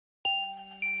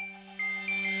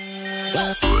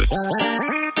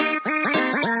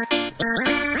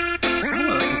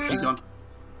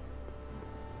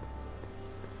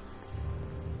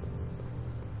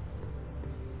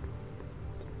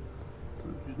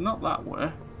She's not that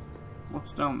way.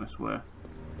 What's down this way?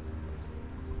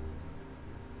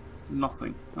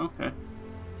 Nothing. Okay.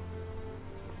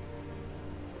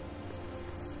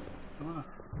 Where the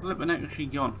flippin' heck has she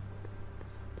gone?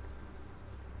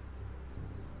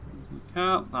 We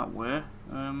can't that way.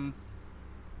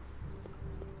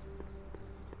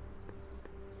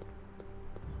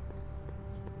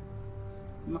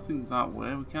 Nothing that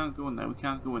way. We can't go in there. We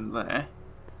can't go in there.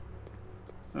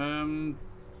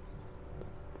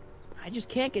 I just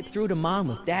can't get through to Mom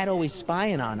with Dad always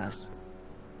spying on us.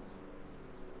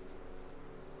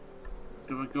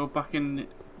 Do we go back in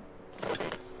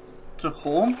to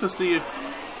home to see if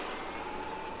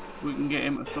we can get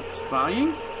him to stop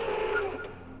spying?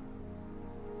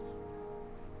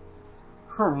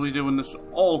 Probably doing this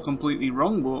all completely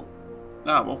wrong, but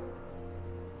ah well.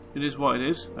 It is what it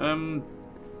is.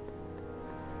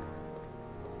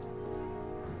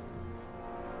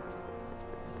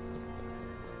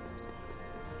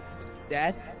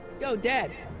 Dad? Yo,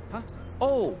 Dad! Huh?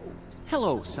 Oh,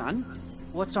 hello, son.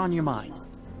 What's on your mind?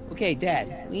 Okay,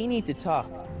 Dad, we need to talk.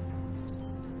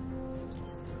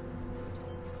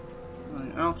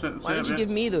 Right, I'll take the Why don't you give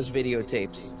me those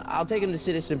videotapes? I'll take them to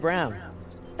Citizen Brown.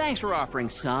 Thanks for offering,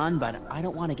 son, but I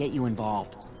don't want to get you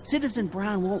involved. Citizen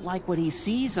Brown won't like what he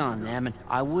sees on them, and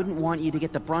I wouldn't want you to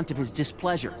get the brunt of his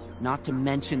displeasure, not to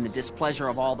mention the displeasure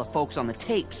of all the folks on the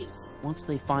tapes. Once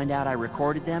they find out I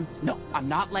recorded them, no, I'm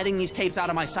not letting these tapes out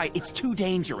of my sight. It's too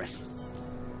dangerous.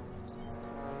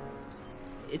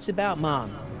 It's about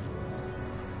Mom.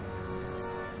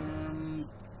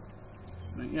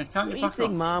 Yeah, can't Do you you back think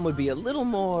off? Mom would be a little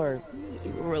more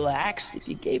relaxed if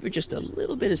you gave her just a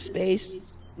little bit of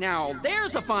space? Now,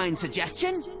 there's a fine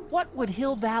suggestion. What would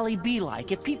Hill Valley be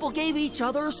like if people gave each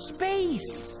other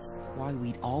space? Why,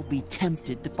 we'd all be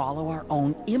tempted to follow our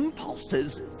own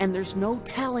impulses, and there's no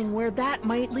telling where that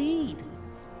might lead.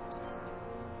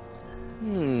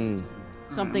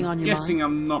 Something on your mind? Guessing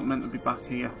I'm not meant to be back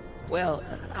here. Well,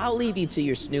 I'll leave you to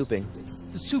your snooping.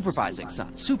 Supervising,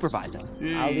 son. Supervising.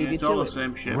 Yeah, I'll leave you it's to all it. the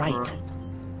same shit, Right. bro.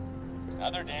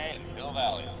 Another day in Hill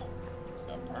Valley.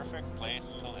 The perfect place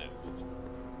to live.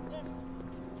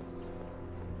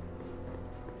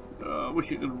 I wish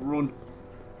it could run.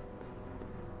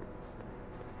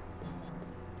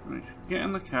 Right, get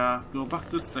in the car, go back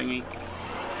to the thingy.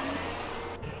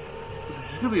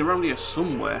 She's gonna be around here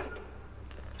somewhere.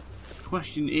 The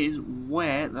question is,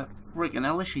 where the friggin'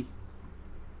 hell is she?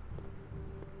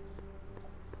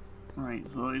 Right,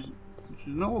 so she's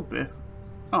not a Biff.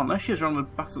 Oh, unless she's around the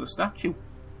back of the statue.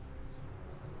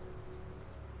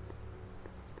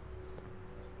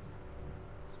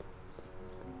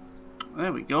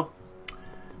 There we go.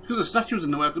 Because the statue's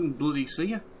in the way, I couldn't bloody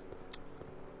see her.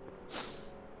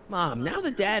 Mom, now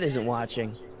that Dad isn't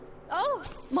watching. Oh,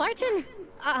 Martin.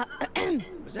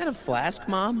 Was that a flask,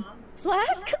 Mom?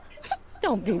 Flask?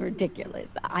 Don't be ridiculous.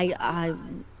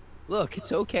 Look,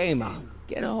 it's okay, Mom.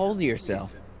 Get a hold of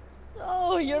yourself.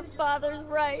 Oh, your father's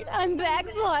right. I'm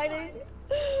backsliding.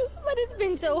 But it's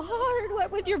been so hard,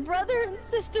 what with your brother and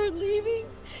sister leaving,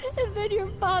 and then your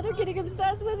father getting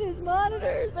obsessed with his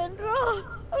monitors, and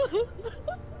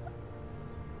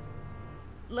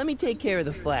Let me take care of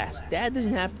the flask. Dad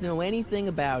doesn't have to know anything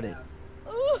about it.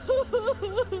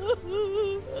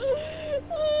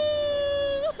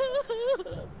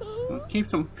 It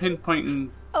keeps on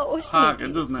pinpointing Oh, Parker, thank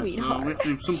you, doesn't it? So we sweetheart. have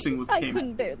to do something with I him.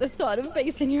 couldn't bear the thought of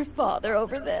facing your father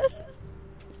over this.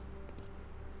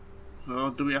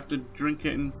 So do we have to drink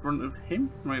it in front of him?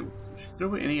 Right, she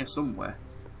threw it in here somewhere.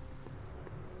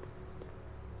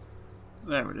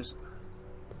 There it is.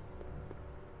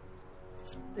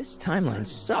 This timeline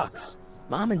sucks.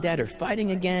 Mom and Dad are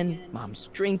fighting again. Mom's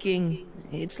drinking.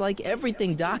 It's like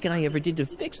everything Doc and I ever did to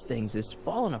fix things is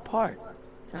falling apart.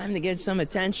 Time to get some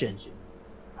attention.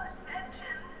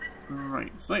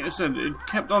 Right, so like I said, it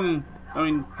kept on. I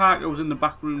mean, Parker was in the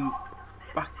background,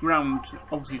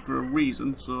 obviously for a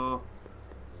reason. So,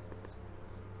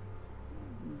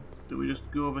 do we just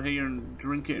go over here and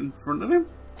drink it in front of him?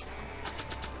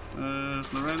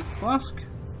 Lorenz flask.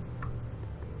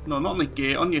 No, not on the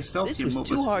gate. On yourself, This you was muppet.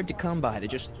 too hard to come by to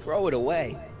just throw it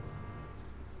away.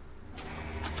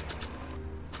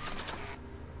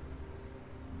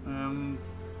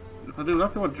 If I do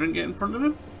that, do I drink it in front of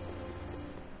him?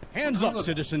 Hands up,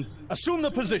 citizen. Assume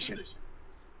the position.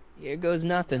 Here goes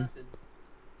nothing.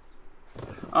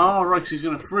 Oh, right, so he's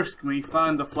going to frisk me,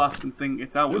 find the flask and think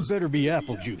it's There ours. better be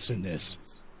apple juice in this.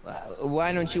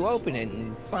 Why don't you open it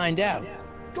and find out?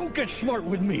 Don't get smart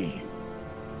with me.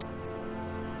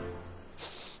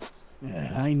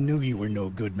 I knew you were no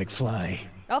good, McFly.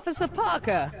 Officer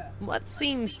Parker, what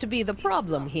seems to be the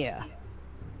problem here?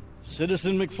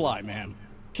 Citizen McFly, ma'am.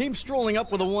 Came strolling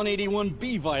up with a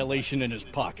 181B violation in his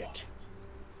pocket.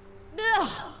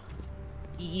 Ugh.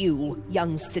 You,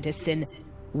 young citizen,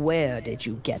 where did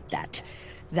you get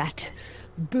that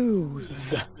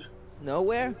booze?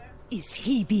 Nowhere? Is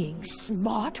he being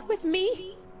smart with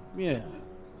me? Yeah,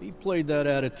 he played that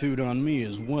attitude on me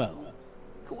as well.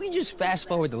 Could we just fast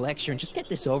forward the lecture and just get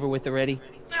this over with already?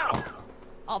 No!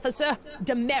 Officer,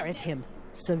 demerit him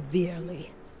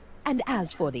severely. And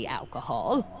as for the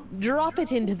alcohol, drop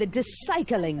it into the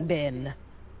recycling bin.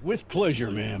 With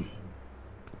pleasure, ma'am.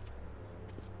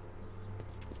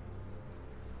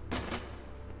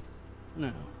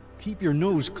 Now, keep your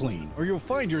nose clean, or you'll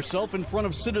find yourself in front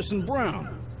of Citizen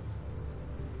Brown.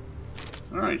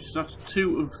 Alright, so that's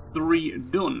 2 of 3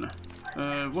 done.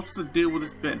 What's the deal with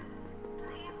this bin?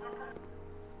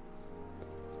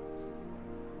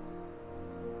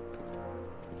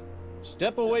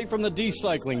 Step away from the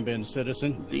recycling bin,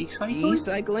 citizen. Recycling?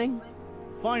 Recycling?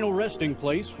 Final resting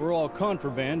place for all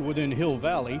contraband within Hill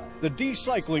Valley, the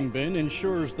recycling bin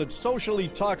ensures that socially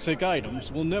toxic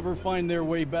items will never find their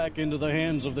way back into the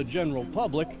hands of the general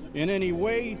public in any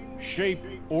way, shape,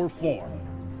 or form.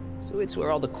 So it's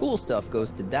where all the cool stuff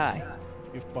goes to die.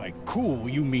 If by cool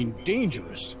you mean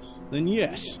dangerous, then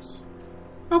yes.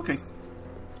 Okay.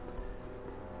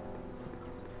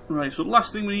 Right, so the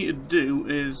last thing we need to do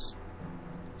is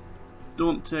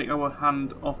don't take our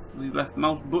hand off the left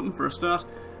mouse button for a start.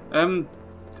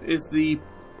 Is the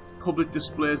public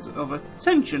displays of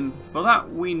attention. For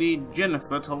that we need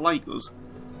Jennifer to like us.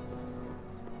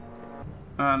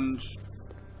 And,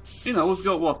 you know, we've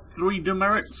got, what, 3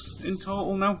 demerits in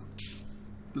total now?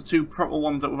 The 2 proper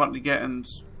ones that we've had to get and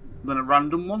then a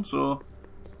random one, so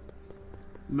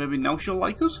maybe now she'll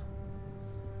like us?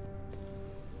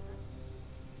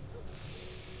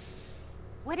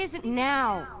 What is it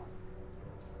now?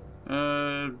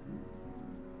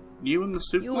 You and the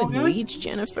soup You and Leech,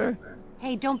 Jennifer?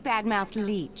 Hey, don't badmouth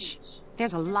Leech.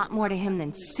 There's a lot more to him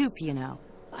than soup, you know.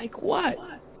 Like what?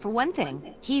 For one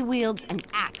thing, he wields an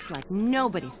axe like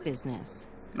nobody's business.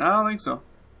 I don't think so.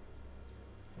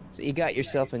 So you got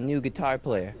yourself a new guitar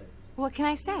player. What can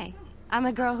I say? I'm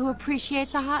a girl who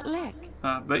appreciates a hot lick.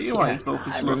 I bet you are, you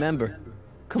filthy I slut. remember.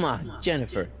 Come on,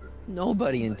 Jennifer.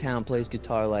 Nobody in town plays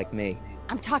guitar like me.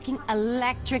 I'm talking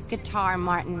electric guitar,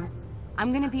 Martin.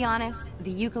 I'm gonna be honest,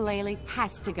 the ukulele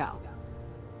has to go.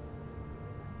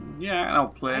 Yeah, I'll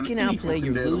play I him can any outplay fucking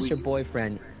your day of the loser week.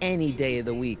 boyfriend any day of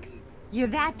the week. You're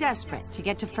that desperate to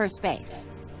get to first base.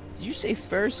 Did you say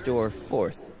first or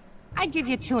fourth? I'd give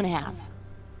you 2.5.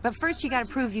 But first you gotta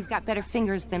prove you've got better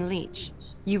fingers than Leech.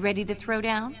 You ready to throw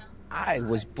down? I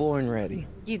was born ready.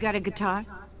 You got a guitar?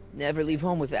 Never leave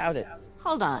home without it.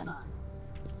 Hold on.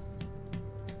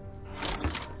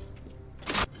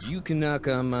 You can knock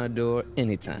on my door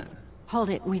anytime. Hold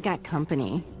it, we got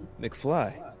company.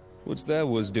 McFly, what's that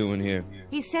was doing here?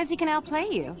 He says he can outplay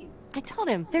you. I told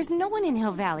him, there's no one in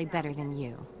Hill Valley better than you.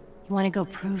 You wanna go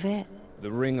prove it?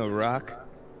 The Ring of Rock?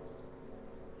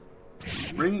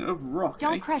 Ring of Rock,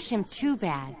 Don't eh? crush him too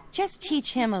bad. Just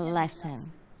teach him a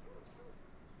lesson.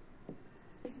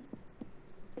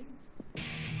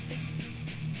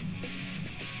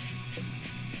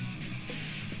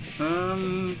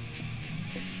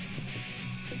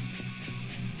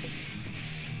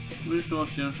 Move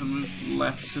towards Jennifer, move to the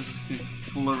left, scissors can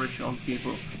flourish or give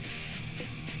up.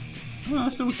 Oh,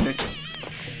 let's do a kick.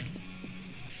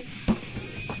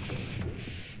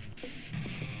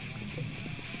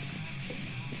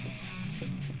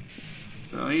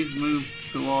 So he's moved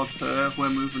towards her, we're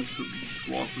moving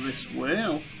towards this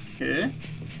way, okay.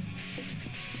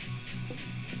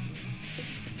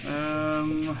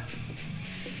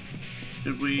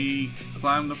 Should we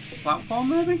climb the platform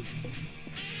maybe?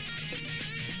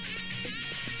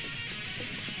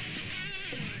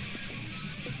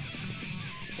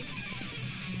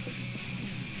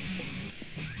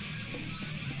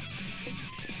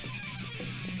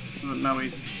 But now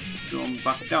he's going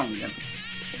back down again.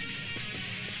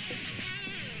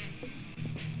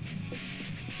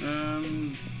 I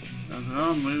don't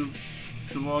know, move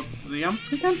towards the amp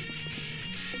again?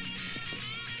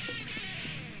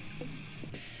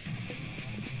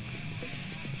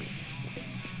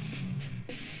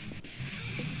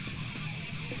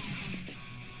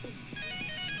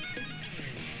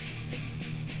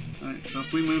 Right, so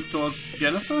if we move towards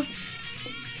Jennifer,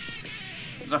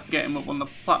 does that get him up on the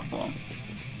platform?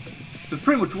 Because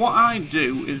pretty much what I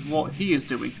do is what he is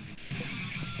doing.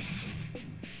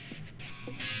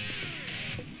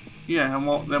 Yeah, and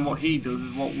what he does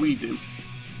is what we do.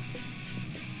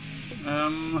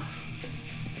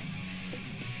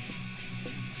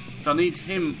 So I need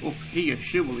him up here,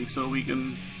 surely, so we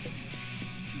can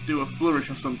do a flourish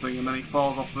or something, and then he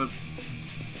falls off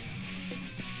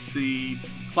the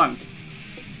plank.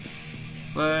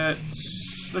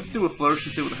 Let's do a flourish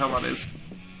and see what the hell that is.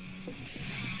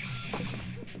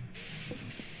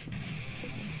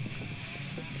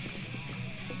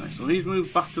 Right, so he's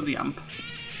moved back to the amp.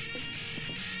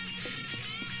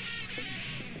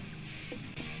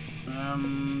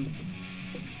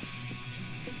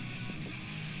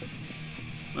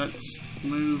 Let's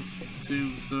move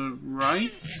to the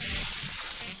right.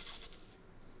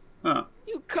 Oh.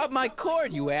 You cut my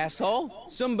cord, you asshole!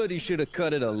 Somebody should have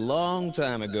cut it a long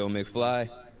time ago, McFly.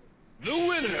 The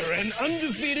winner and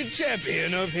undefeated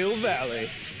champion of Hill Valley.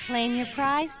 Claim your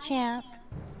prize, champ.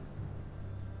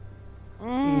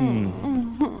 Alright,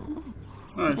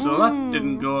 so that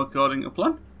didn't go according to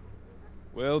plan.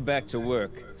 Well, back to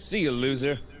work. See you,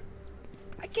 loser.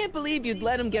 I can't believe you'd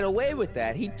let him get away with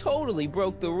that. He totally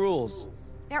broke the rules.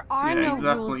 There are Yeah,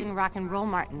 no rules exactly. in rock and roll,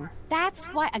 Martin. That's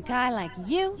why a guy like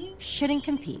you shouldn't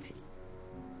compete.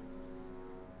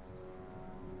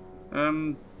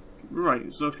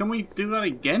 Right, so can we do that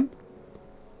again?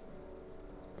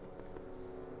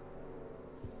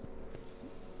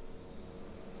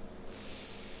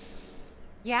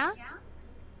 Yeah?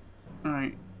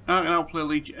 Alright, I can outplay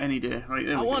Leech any day. Right,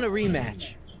 there I we want go. a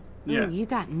rematch. Yeah. Ooh, you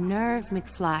got nerves,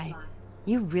 McFly.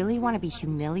 You really want to be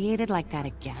humiliated like that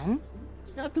again?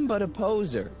 It's nothing but a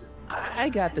poser. I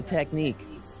got the technique.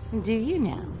 Do you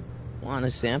now? Want a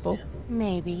sample?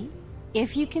 Maybe.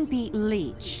 If you can beat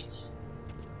Leech.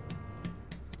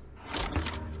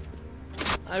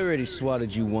 I already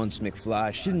swatted you once,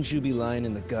 McFly. Shouldn't you be lying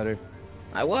in the gutter?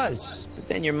 I was, but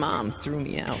then your mom threw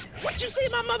me out. What'd you say,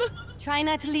 my mother? Try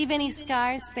not to leave any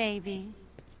scars, baby.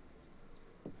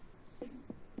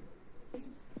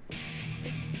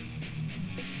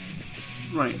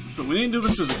 Right, so we need to do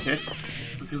the scissor kick,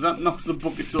 because that knocks the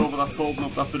buckets over that's holding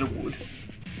up that bit of wood.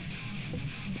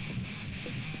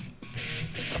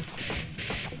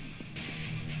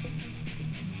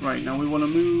 Right, now we want to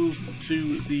move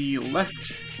to the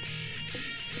left,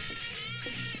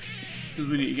 because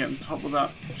we need to get on top of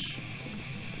that.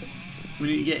 We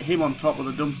need to get him on top of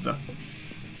the dumpster.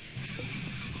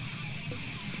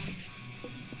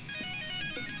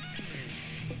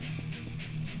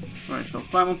 Right, so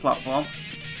climb on platform.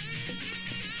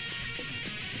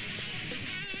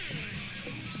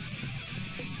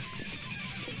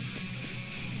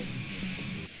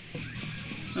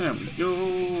 There we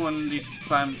go, and he's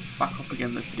climb back up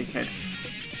again, the dickhead.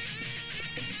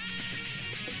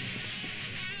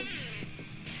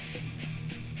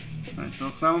 Right, so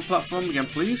climb on platform again,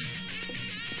 please.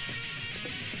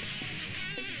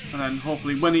 And then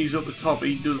hopefully when he's at the top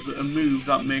he does a move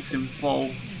that makes him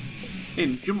fall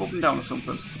in, jump up and down or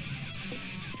something.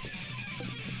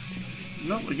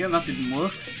 Nope, again that didn't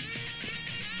work.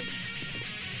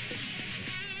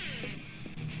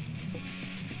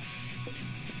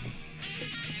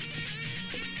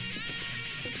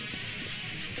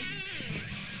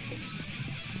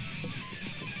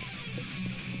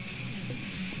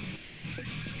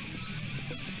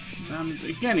 And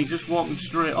again he's just walking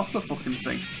straight off the fucking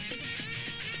thing.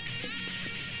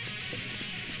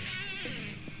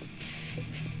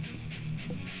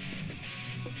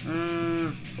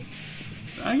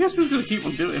 I guess we're going to keep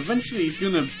on doing it. Eventually he's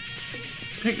going to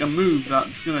pick a move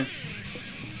that's going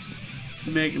to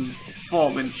make him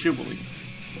fall in shubily.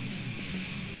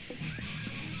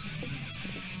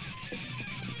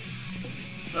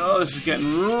 Oh, this is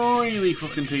getting really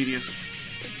fucking tedious.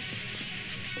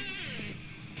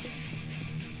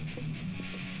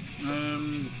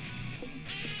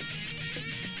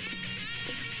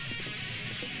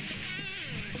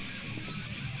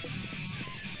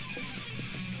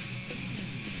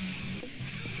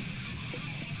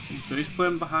 So he's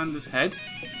playing behind his head.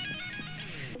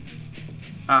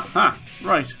 Aha!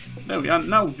 Right. There we are.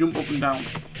 Now jump up and down.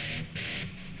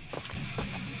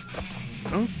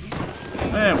 Huh?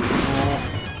 There we go.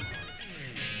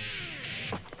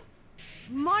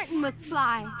 Martin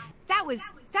McFly, that was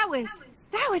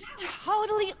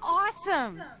totally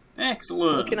awesome.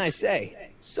 Excellent. What can I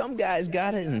say? Some guys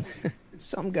got it and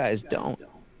some guys don't.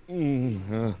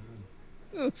 You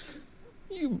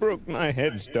broke my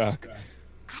headstock.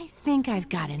 I think I've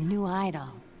got a new idol.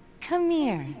 Come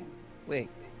here. Wait,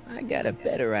 I got a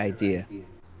better idea.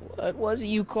 What was it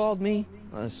you called me?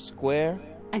 A square?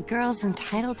 A girl's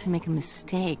entitled to make a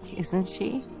mistake, isn't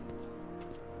she?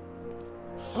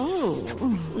 Oh.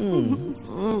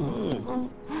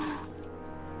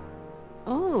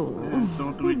 Oh. So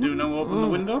what do we do now? Open the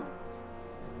window?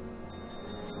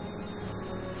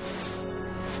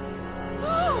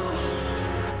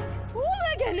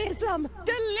 Hooliganism!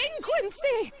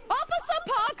 Delinquency! Officer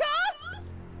Parker!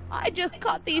 I just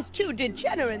caught these two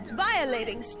degenerates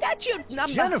violating statute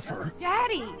number... Jennifer!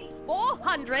 Daddy!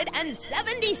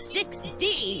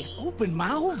 476D! Open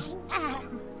mouths?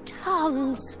 And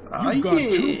tongues. You've gone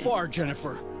too far,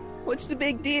 Jennifer. What's the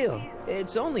big deal?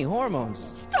 It's only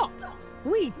hormones. Stop!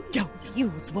 We don't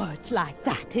use words like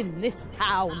that in this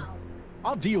town.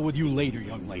 I'll deal with you later,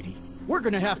 young lady. We're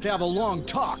gonna have to have a long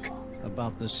talk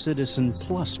about the Citizen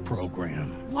Plus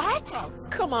program. What? Oh,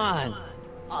 come on.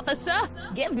 Officer,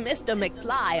 give Mr.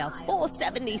 McFly a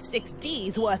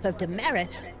 476D's worth of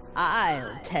demerits.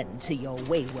 I'll tend to your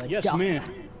wayward Yes, daughter. ma'am.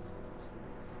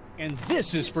 And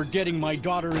this is for getting my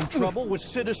daughter in trouble with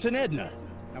Citizen Edna.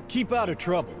 Now keep out of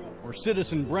trouble, or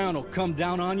Citizen Brown will come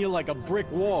down on you like a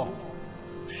brick wall.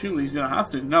 Shoot, he's gonna have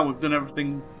to. Now we've done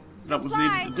everything that was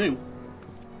needed to do.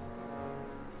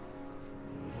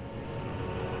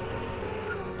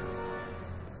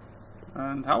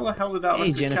 And how the hell did that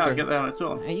electric Jennifer. car get there on its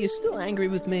own? Are you still angry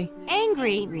with me?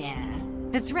 Angry? Nah.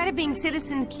 The threat of being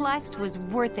Citizen Plus was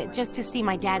worth it just to see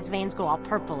my dad's veins go all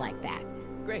purple like that.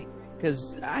 Great,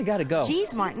 because I gotta go.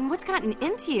 Jeez, Martin, what's gotten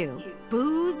into you?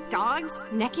 Booze, dogs,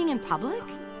 necking in public?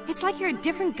 It's like you're a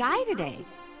different guy today.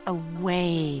 A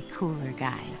way cooler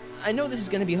guy. I know this is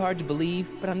gonna be hard to believe,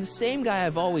 but I'm the same guy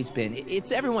I've always been.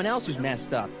 It's everyone else who's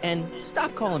messed up. And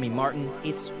stop calling me Martin,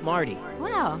 it's Marty.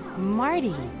 Well,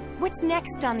 Marty, what's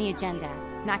next on the agenda?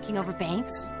 Knocking over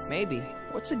banks? Maybe.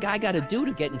 What's a guy gotta do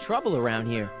to get in trouble around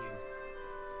here?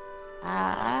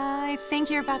 I think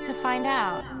you're about to find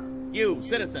out. You,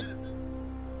 citizen.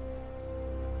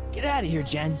 Get out of here,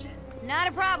 Jen. Not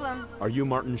a problem. Are you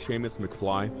Martin Seamus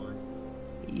McFly?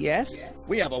 Yes?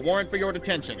 We have a warrant for your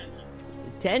detention.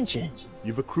 Detention?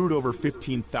 You've accrued over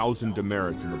 15,000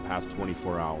 demerits in the past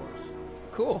 24 hours.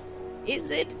 Cool. Is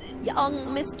it young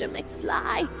Mr.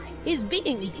 McFly is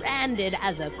being branded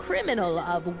as a criminal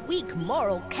of weak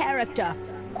moral character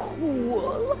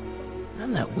cool?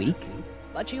 I'm not weak.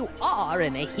 But you are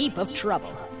in a heap of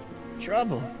trouble.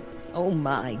 Trouble? Oh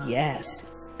my, yes.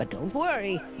 But don't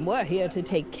worry, we're here to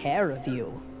take care of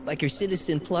you. Like your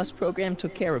Citizen Plus program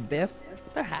took care of Biff?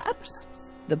 Perhaps.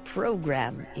 The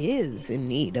program is in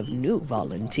need of new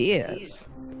volunteers.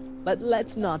 But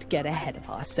let's not get ahead of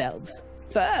ourselves.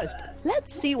 First,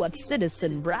 let's see what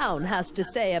Citizen Brown has to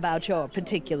say about your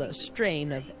particular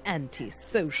strain of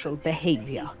antisocial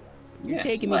behavior. You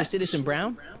taking me to Citizen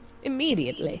Brown?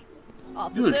 Immediately.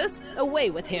 Officers, away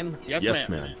with him. Yes,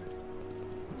 ma'am.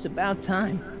 It's about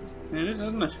time. It is,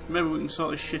 isn't it? Maybe we can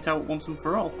sort this shit out once and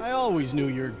for all. I always knew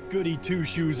your goody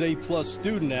two-shoes A+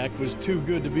 student act was too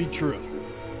good to be true.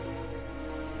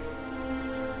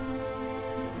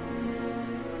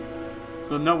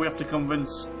 So now we have to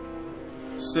convince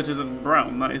Citizen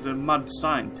Brown that he's a mad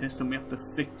scientist and we have to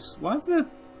fix... Why is there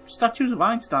statues of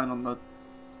Einstein on the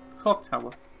clock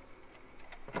tower?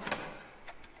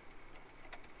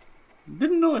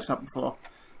 Didn't notice that before.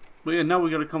 But yeah, now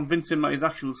we've got to convince him that he's an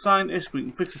actual scientist. We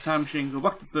can fix the time machine, go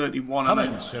back to 31 Come and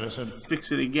in, then citizen.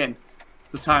 fix it again.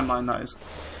 The timeline, that is.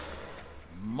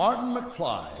 Martin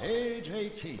McFly, age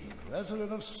 18,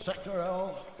 resident of Sector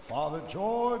L, Father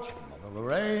George, Mother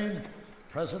Lorraine,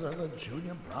 president of the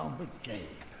Junior Brown Brigade,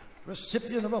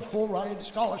 recipient of a full-ride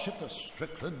scholarship to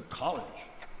Strickland College,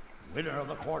 winner of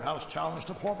the Courthouse Challenge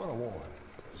to Portman Award,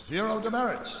 0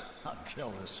 demerits until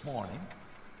this morning.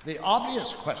 The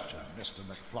obvious question, Mr.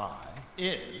 McFly,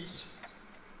 is...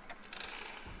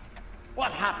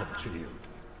 what happened to you?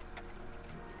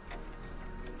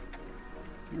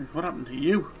 What happened to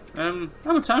you? I'm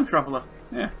a time traveler.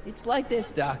 Yeah. It's like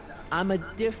this, Doc. I'm a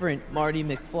different Marty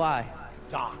McFly.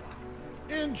 Doc.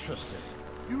 Interesting.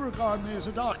 You regard me as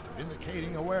a doctor,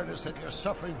 indicating awareness that you're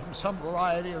suffering from some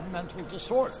variety of mental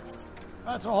disorder.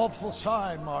 That's a hopeful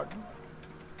sign, Martin.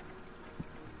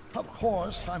 Of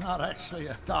course, I'm not actually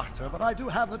a doctor, but I do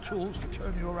have the tools to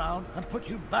turn you around and put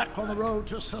you back on the road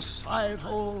to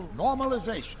societal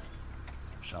normalization.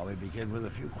 Shall we begin with a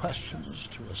few questions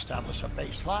to establish a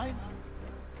baseline?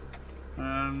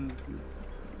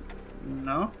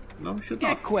 No. No, we should Get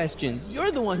not. questions.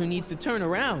 You're the one who needs to turn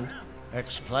around.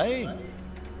 Explain.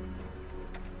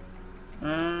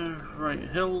 Right,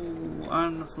 Hill,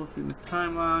 I'm not supposed to be in this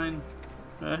timeline.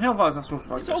 Hill Valley's not supposed to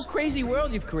be like This whole crazy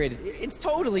world you've created, it's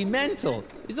totally mental.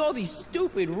 There's all these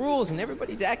stupid rules and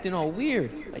everybody's acting all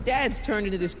weird. My dad's turned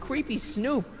into this creepy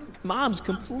snoop. Mom's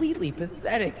completely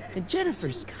pathetic, and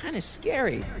Jennifer's kind of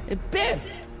scary. And Biff,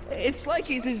 it's like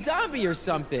he's a zombie or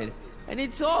something. And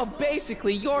it's all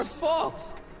basically your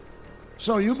fault.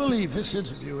 So you believe this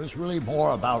interview is really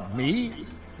more about me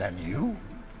than you?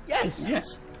 Yes.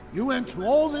 Yes. You went to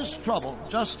all this trouble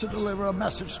just to deliver a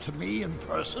message to me in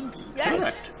person? Yes.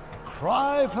 Correct. A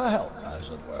cry for help, as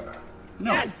it were.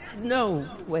 No. Yes. No,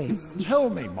 wait. Tell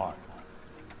me, Marty,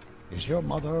 is your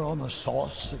mother on the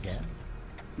sauce again?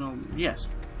 No, yes.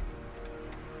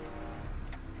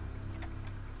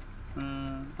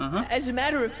 As a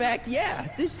matter of fact,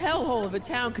 yeah. This hellhole of a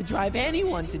town could drive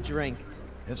anyone to drink.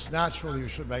 It's natural you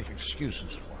should make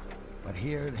excuses for it. But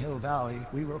here in Hill Valley,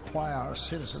 we require our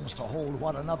citizens to hold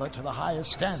one another to the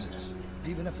highest standards,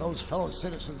 even if those fellow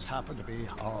citizens happen to be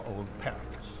our own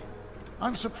parents.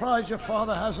 I'm surprised your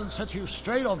father hasn't set you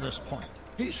straight on this point.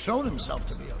 He's shown himself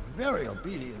to be a very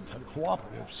obedient and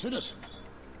cooperative citizen.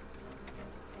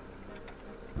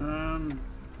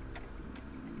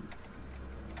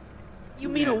 You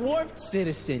mean a warped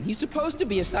citizen? He's supposed to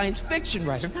be a science fiction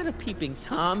writer, not a peeping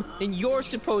Tom. And you're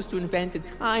supposed to invent a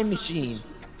time machine.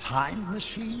 Time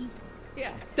machine?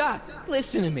 Yeah, Doc,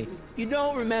 listen to me. You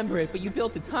don't remember it, but you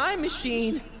built a time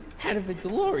machine out of a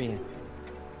DeLorean.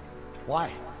 Why?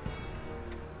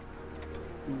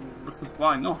 Because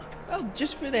why not? Well,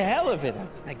 just for the hell of it,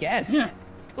 I guess. Yeah.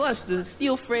 Plus, the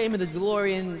steel frame of the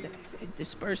DeLorean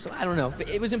dispersal, I don't know.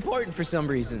 It was important for some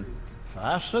reason.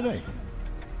 Fascinating.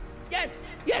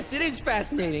 Yes, it is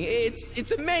fascinating.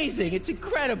 It's amazing. It's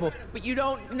incredible. But you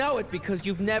don't know it because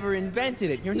you've never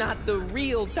invented it. You're not the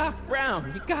real Doc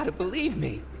Brown. You gotta believe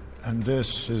me. And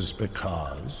this is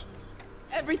because?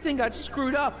 Everything got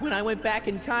screwed up when I went back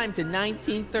in time to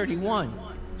 1931.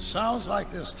 Sounds like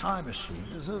this time machine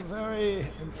is a very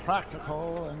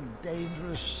impractical and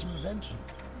dangerous invention.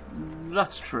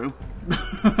 That's true.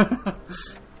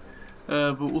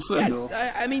 But we'll say no.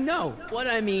 Yes, I mean, no. What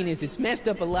I mean is it's messed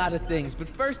up a lot of things, but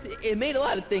first, it made a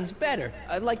lot of things better.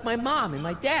 Like my mom and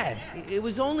my dad. It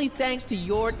was only thanks to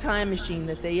your time machine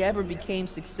that they ever became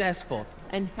successful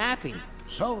and happy.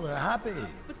 So they're happy.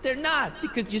 But they're not,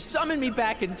 because you summoned me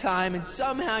back in time, and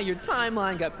somehow your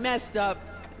timeline got messed up,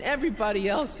 and everybody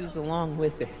else is along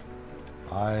with it.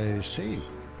 I see.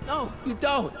 No, you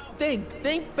don't.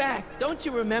 Think back. Don't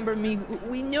you remember me?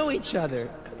 We knew each other.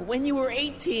 When you were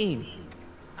 18.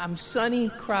 I'm Sonny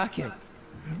Crockett.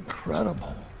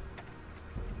 Incredible.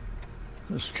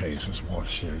 This case is more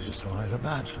serious than I'd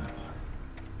imagined.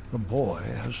 The boy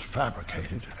has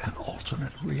fabricated an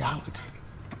alternate reality.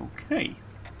 Okay.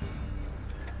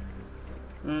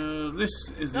 This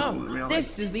is the alternate reality.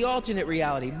 This is the alternate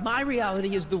reality. My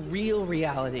reality is the real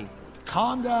reality.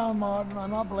 Calm down, Martin. I'm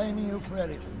not blaming you for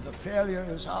anything. The failure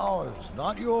is ours,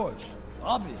 not yours.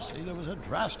 Obviously, there was a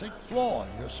drastic flaw in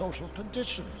your social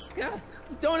conditions. Yeah,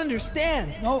 you don't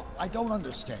understand. No, I don't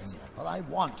understand yet, but I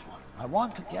want to. I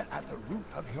want to get at the root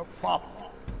of your problem.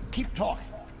 Keep talking.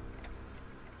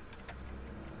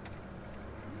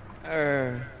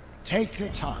 Take your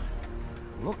time.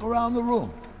 Look around the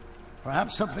room.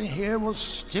 Perhaps something here will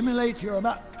stimulate your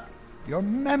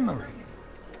memory.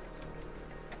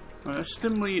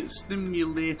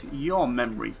 Stimulate your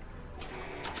memory.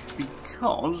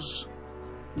 Because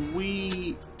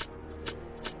we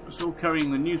are still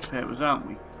carrying the newspapers, aren't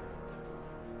we?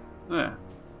 There.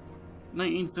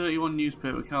 1931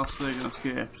 newspaper, Carl Sagan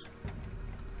escapes.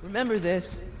 Remember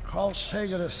this? Carl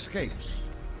Sagan escapes.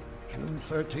 June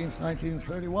 13th,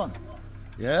 1931.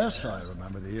 Yes, I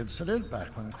remember the incident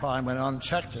back when crime went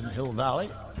unchecked in Hill Valley.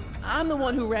 I'm the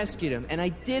one who rescued him, and I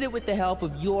did it with the help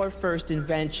of your first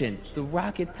invention, the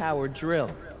rocket-powered drill.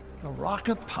 The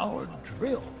rocket-powered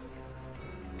drill?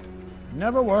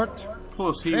 Never worked.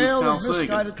 Plus, he Failed was Carl Sagan.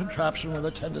 Misguided contraption with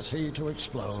a tendency to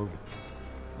explode.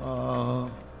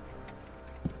 An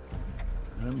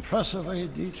impressively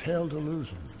detailed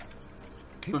illusion.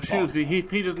 So if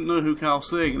he doesn't know who Carl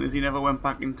Sagan is, he never went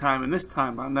back in time in this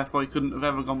timeline, therefore he couldn't have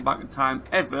ever gone back in time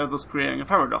ever, thus creating a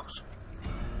paradox.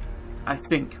 I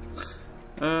think.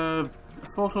 A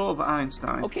photo of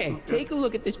Einstein. Okay, take a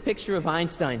look at this picture of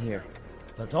Einstein here.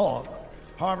 The dog?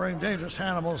 Harboring dangerous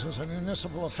animals is a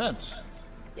municipal offense.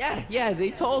 Yeah,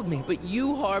 they told me, but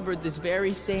you harbored this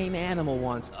very same animal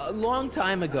once, a long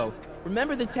time ago.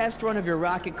 Remember the test run of your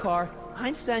rocket car?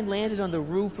 Einstein landed on the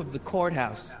roof of the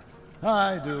courthouse.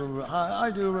 I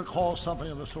do recall something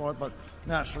of the sort, but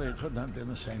naturally it couldn't have been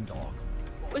the same dog.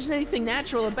 There wasn't anything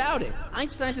natural about it.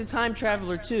 Einstein's a time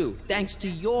traveler too, thanks to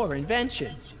your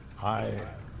invention.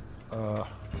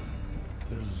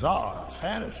 Bizarre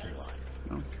fantasy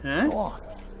life. Okay. Go on.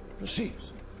 Proceed.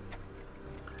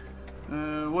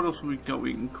 What else have we got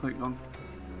we can click on?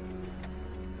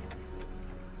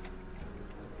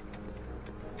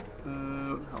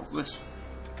 How's this?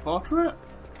 Portrait?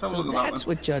 Let's have a So look at that that's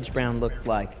one. what Judge Brown looked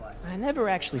like. I never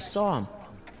actually saw him.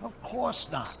 Of course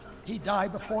not. He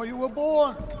died before you were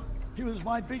born. He was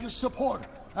my biggest supporter,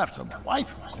 after my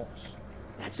wife, of course.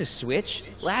 That's a switch.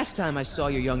 Last time I saw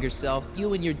your younger self,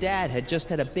 you and your dad had just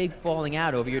had a big falling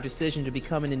out over your decision to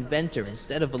become an inventor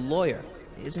instead of a lawyer.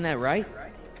 Isn't that right?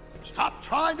 Stop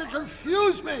trying to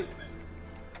confuse me!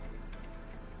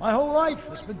 My whole life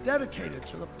has been dedicated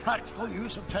to the practical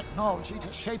use of technology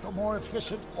to shape a more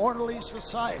efficient, orderly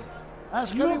society.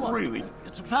 Ask Not anyone. really.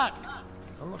 It's a fact.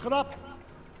 Go look it up.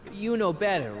 You know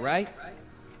better, right?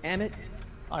 Emmett?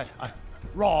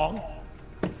 Wrong.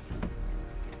 Do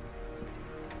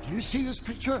you see this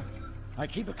picture? I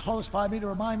keep it close by me to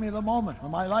remind me of the moment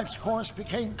when my life's course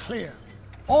became clear.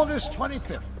 August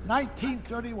 25th,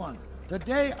 1931. The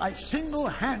day I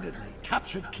single-handedly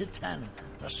captured Kit Tannen,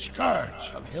 the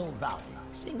scourge of Hill Valley.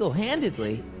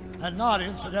 Single-handedly? And not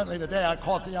incidentally the day I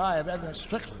caught the eye of Edna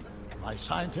Strickland, my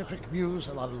scientific muse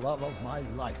and the love of my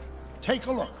life. Take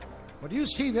a look. What you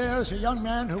see there is a young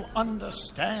man who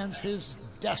understands his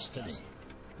destiny.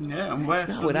 Yeah, and where's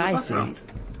That's not what I see.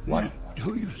 What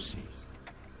do you see?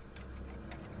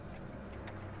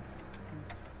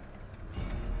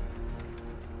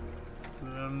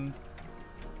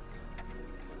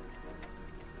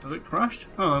 Has it crashed?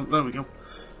 Oh, there we go.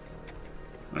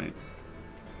 Right.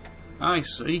 I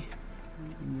see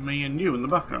me and you in the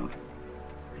background.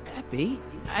 Could that be?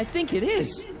 I think it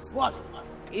is. What?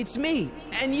 It's me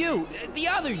and you, the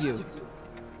other you.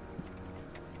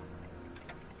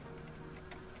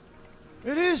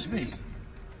 It is me.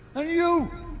 And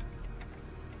you.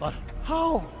 But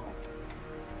how?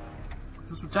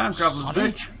 Because we're time travelers,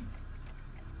 Sonny? bitch.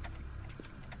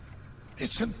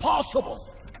 It's impossible.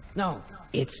 No,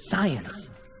 it's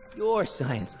science. Your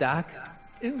science, Doc.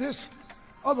 In this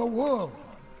other world,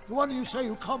 the one you say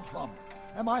you come from,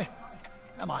 am I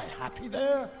happy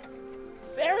there?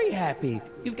 Very happy.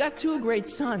 You've got two great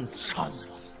sons.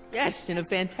 Sons? Yes, and a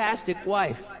fantastic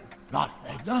wife. Not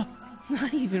Edna?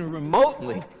 Not even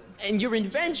remotely. And your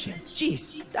invention.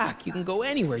 Jeez, Doc, you can go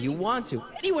anywhere you want to.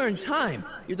 Anywhere in time.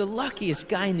 You're the luckiest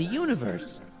guy in the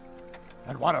universe.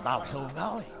 And what about Hill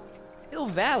Valley? Hill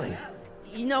Valley?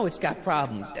 You know it's got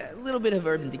problems. A little bit of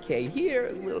urban decay here,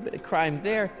 a little bit of crime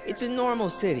there. It's a normal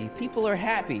city. People are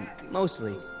happy,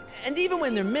 mostly. And even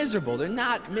when they're miserable, they're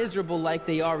not miserable like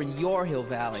they are in your Hill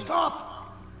Valley.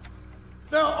 Stop!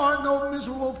 There are no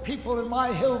miserable people in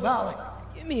my Hill Valley.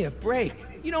 Give me a break.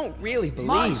 You don't really believe.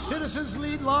 My citizens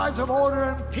lead lives of order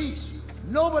and peace.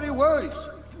 Nobody worries.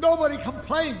 Nobody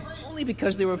complains. Only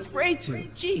because they were afraid to.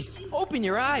 Jeez, open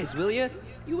your eyes, will you?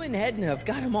 You and Edna have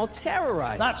got them all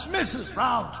terrorized. That's Mrs.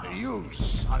 Brown to you,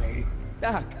 Sonny.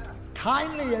 Doc.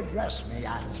 Kindly address me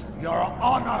as Your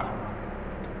Honor.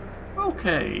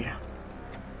 Okay.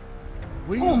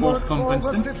 We Almost worked for over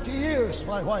convinced him. 50 years,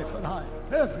 my wife and I.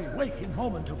 Every waking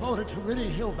moment devoted to ridding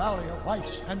Hill Valley of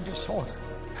vice and disorder.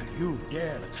 And you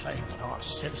dare to claim that our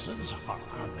citizens are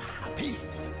unhappy?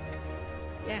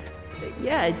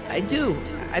 Yeah, I do.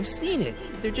 I've seen it.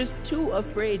 They're just too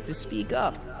afraid to speak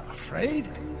up. Afraid?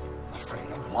 Afraid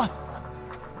of what?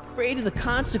 Afraid of the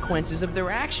consequences of their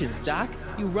actions, Doc.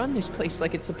 You run this place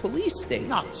like it's a police state.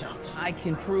 Nonsense. I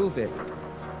can prove it.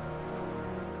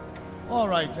 All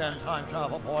right then, time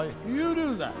travel boy. You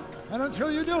do that. And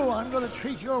until you do, I'm going to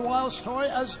treat your wild story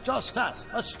as just that.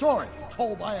 A story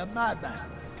told by a madman.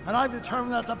 And I've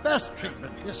determined that the best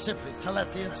treatment is simply to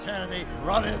let the insanity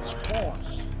run its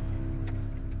course.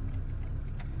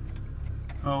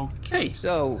 Okay.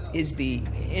 So, is the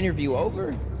interview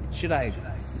over? Should I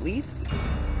leave?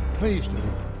 Please do.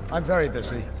 I'm very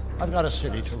busy. I've got a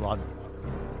city to run.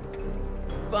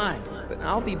 Fine, but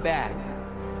I'll be back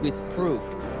with proof.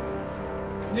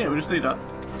 Yeah, we just need that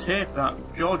tape that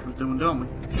George was doing, don't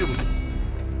we? Should we?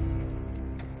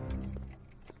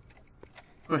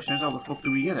 Question is, how the fuck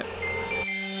do we get it?